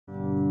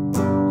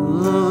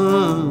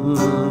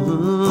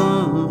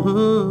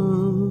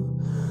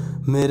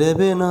मेरे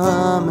बिना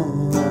मैं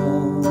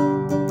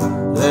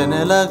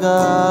रहने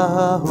लगा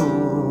हूँ,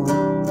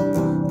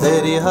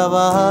 तेरी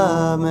हवा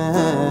में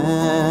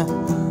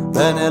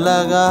बहने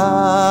लगा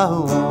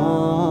हूँ,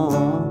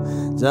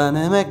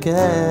 जाने में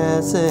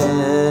कैसे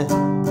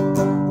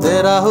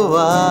तेरा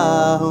हुआ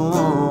हूँ।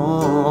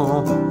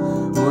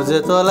 मुझे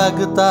तो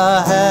लगता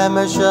है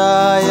मैं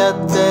शायद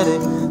तेरे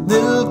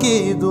दिल की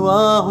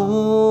दुआ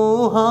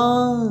हूँ।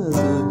 हाँ,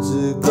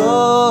 तुझको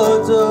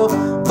जो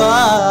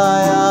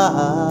पाया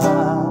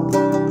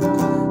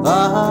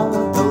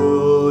तो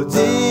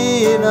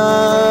जीना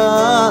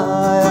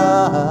आया।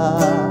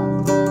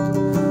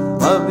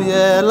 अब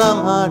ये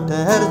लम्हा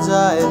ठहर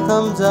जाए,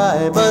 थम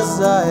जाए, बस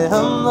जाए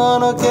हम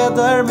दोनों के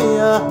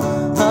दरमिया।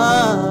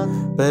 हाँ,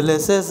 पहले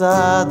से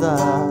ज्यादा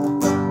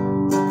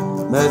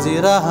मैं जी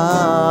रहा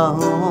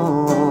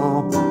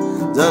हूँ,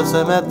 जब से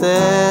मैं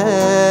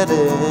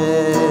तेरे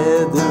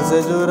दिल से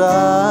जुड़ा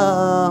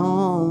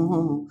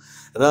हूँ।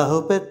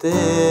 राहों पे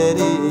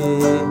तेरी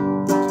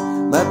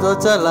मैं तो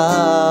चला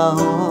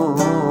हूँ,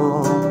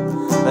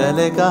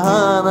 पहले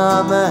कहा ना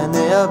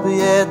मैंने, अब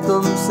ये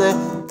तुमसे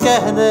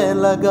कहने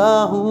लगा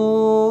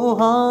हूँ।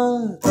 हाँ,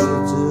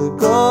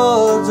 तुझको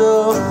जो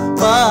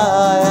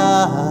पाया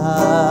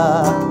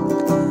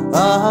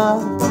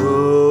तो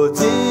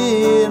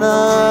जीना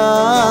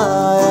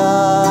आया।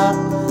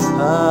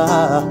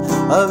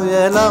 अब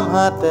ये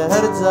लम्हा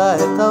ठहर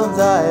जाए, थम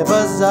जाए,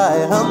 बस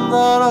जाए हम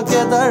दोनों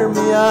के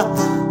दरमिया।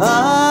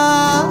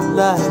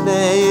 ला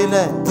ले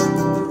ले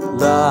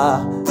ला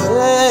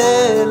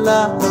ले ला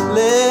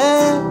ले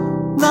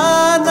ना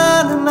ना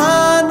ना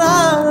ना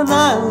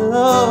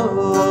ना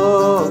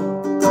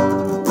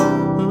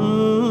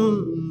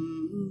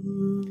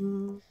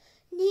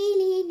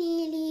నీలి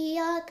నీలి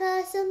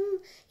ఆకాశం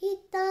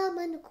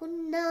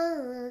ఇద్దామనుకున్నా,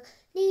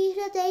 నీ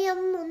హృదయం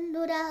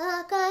ముందుర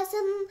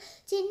ఆకాశం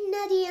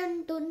చిన్నది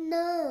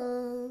అంటున్నా.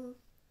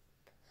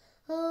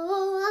 ఓ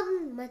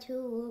అమ్మ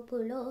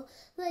చూపులో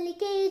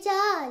వలికే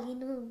జాలి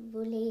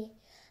నువ్వులే,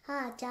 ఆ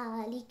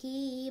జాలికి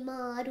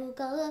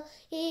మారుగా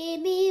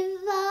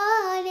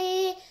ఏమివ్వాలే.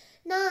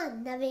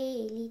 నాన్న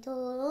వేలితో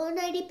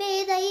నడిపే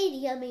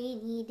ధైర్యమే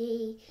నీదే,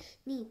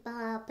 నీ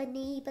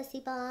పాపని పసి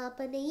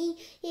పాపని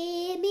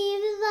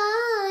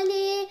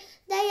ఏమివ్వాలే.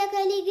 దయ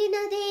కలిగిన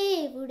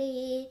దేవుడే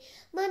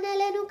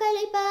మనలను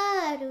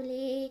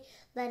కలిపారులే,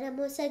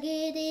 వరమొసగే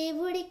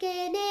దేవుడికే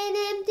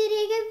నేనేం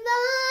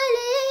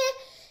తిరిగివ్వాలే.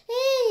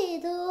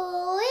 ఏదో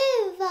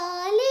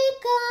ఇవ్వాలి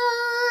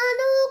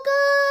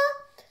కానుగా,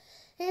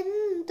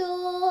 ఎంతో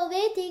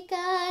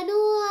వెతికాను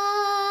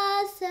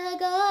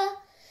ఆశగా,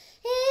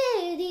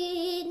 ఏది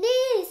నీ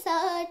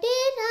సాటి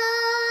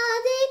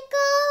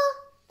నాదికా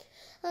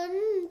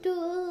అంటూ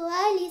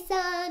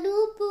అలిసాను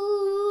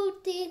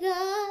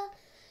పూర్తిగా.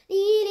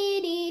 నీలి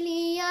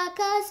నీలి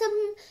ఆకాశం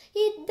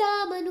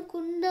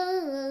ఇద్దామనుకున్నా,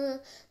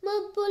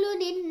 మబ్బులు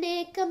నిన్నే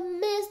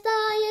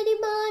కమ్మేస్తాయని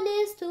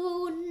మానేస్తూ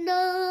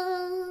ఉన్నా.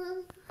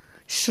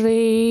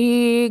 శ్రీ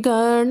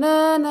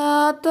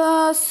గణనాథ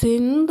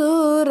సింధూరావరణ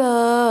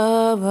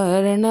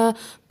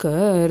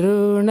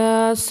కరుణ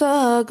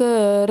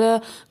సాగర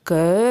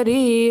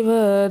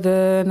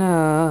కరివదన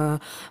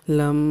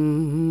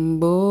లంబోదర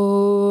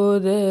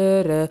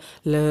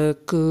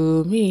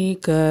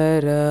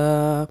లకుమికర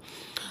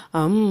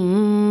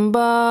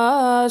అంబాసుత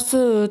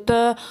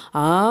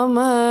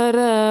అమర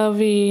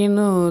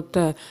వినుత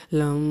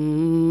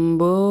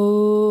లంబోదర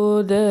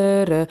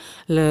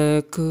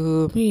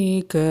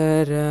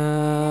లకుమికర.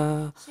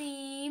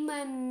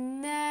 శ్రీమన్నారాయణ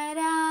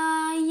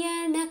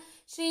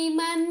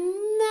శ్రీమన్నారాయణనే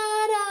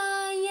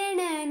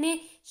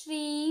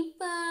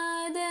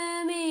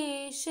శ్రీపాదమే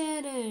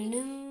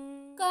శరణం.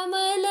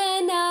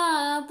 కమలనాభనే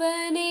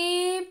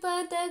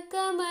పద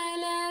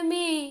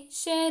కమలమే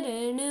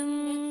శరణం.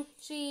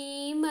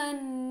 శ్రీమన్నారాయణ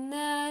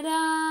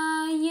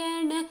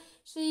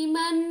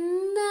శ్రీమన్నారాయణనే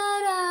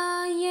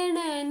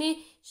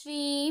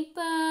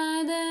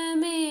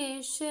శ్రీపాదమే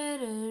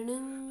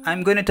శరణం.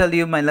 I'm going to tell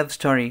you my love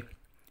story.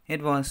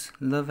 It was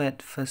love at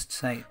first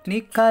sight. నీ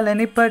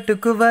కాలని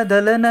పట్టుకు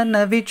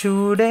వదలనన్నవి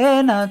చూడే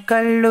నా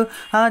కళ్ళు,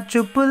 ఆ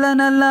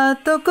చూపులనల్లా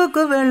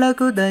తొక్కుకు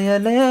వెళ్ళకు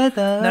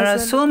దయలేదా. There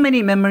are so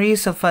many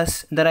memories of us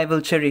that I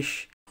will cherish.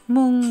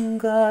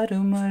 ಮುಂಗಾರು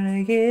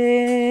ಮಳೆಗೆ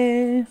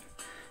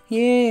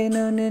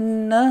ಏನು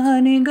ನಿನ್ನ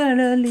ಹನಿಗಳ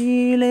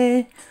ಲೀಲೆ,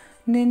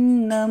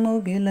 ನಿನ್ನ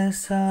ಮುಗಿಲ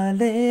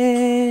ಸಾಲೆ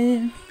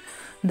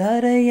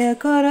ಧರೆಯ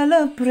ಕೊರಲ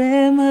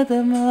ಪ್ರೇಮದ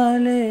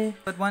ಮಾಲೆ.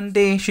 But one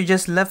day she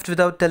just left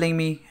without telling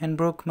me and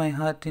broke my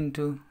heart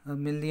into a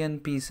million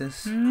pieces.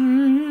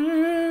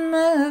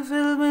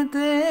 महफिल में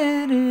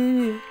तेरी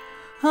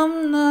हम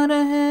न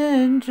रहे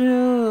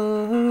जो,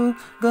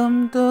 गम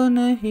तो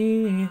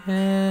नहीं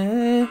है,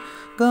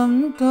 गम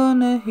तो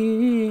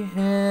नहीं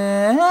है,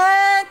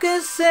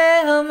 किससे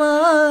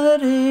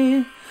हमारी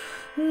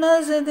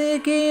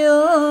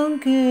नज़दीकियों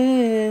के,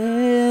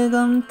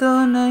 गम तो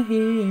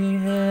नहीं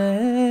है,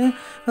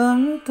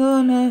 गम तो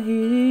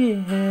नहीं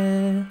है.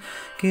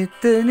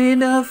 कितनी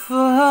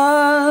दफ़ा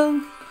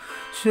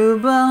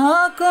सुबह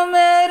को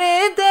मेरे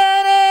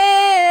तेरे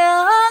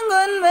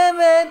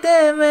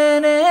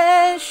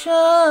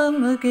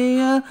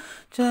ಸಖಿಯ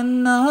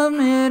ಚೆನ್ನ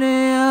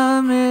ಮೇರೆಯ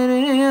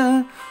ಮೇರೆಯ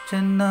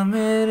ಚೆನ್ನ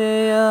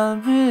ಮೇರೆಯ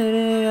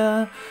ಮೇರೆಯ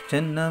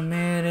ಚೆನ್ನ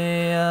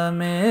ಮೇರೆಯ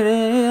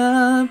ಮೇರೆಯ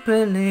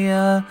ಪ್ರಿಲಿಯ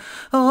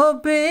ಓ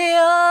ಪಿಯ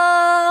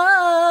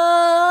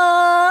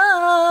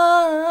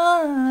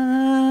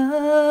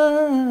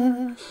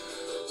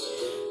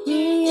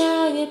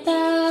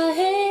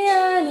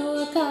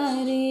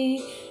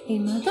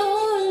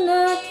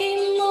Madonna che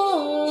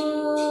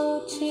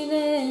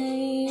mochile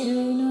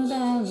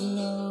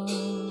irunudallo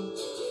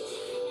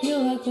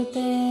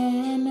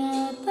Yuakutena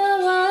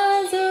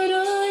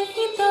tawazuru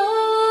hito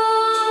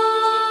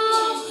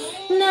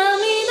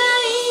Namida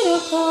iru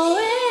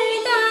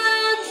koeda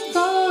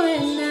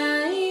koena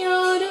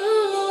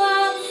yorua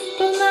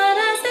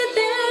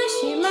Tomarasete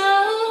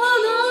shimau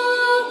hodo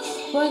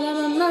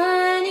Wagamama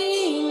ni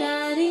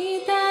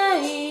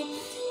naritai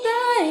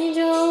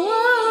daijou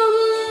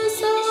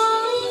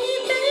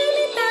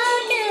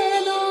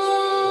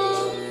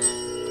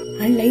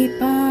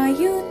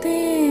அலைபாயுதே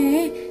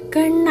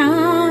கண்ணா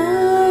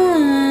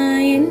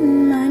என்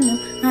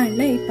மனம்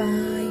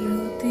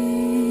அலைபாயுதே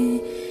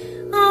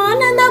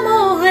ஆனந்த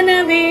மோகன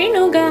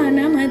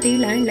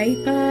வேணுகானமதில்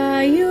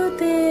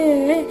அலைபாயுதே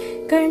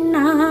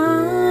கண்ணா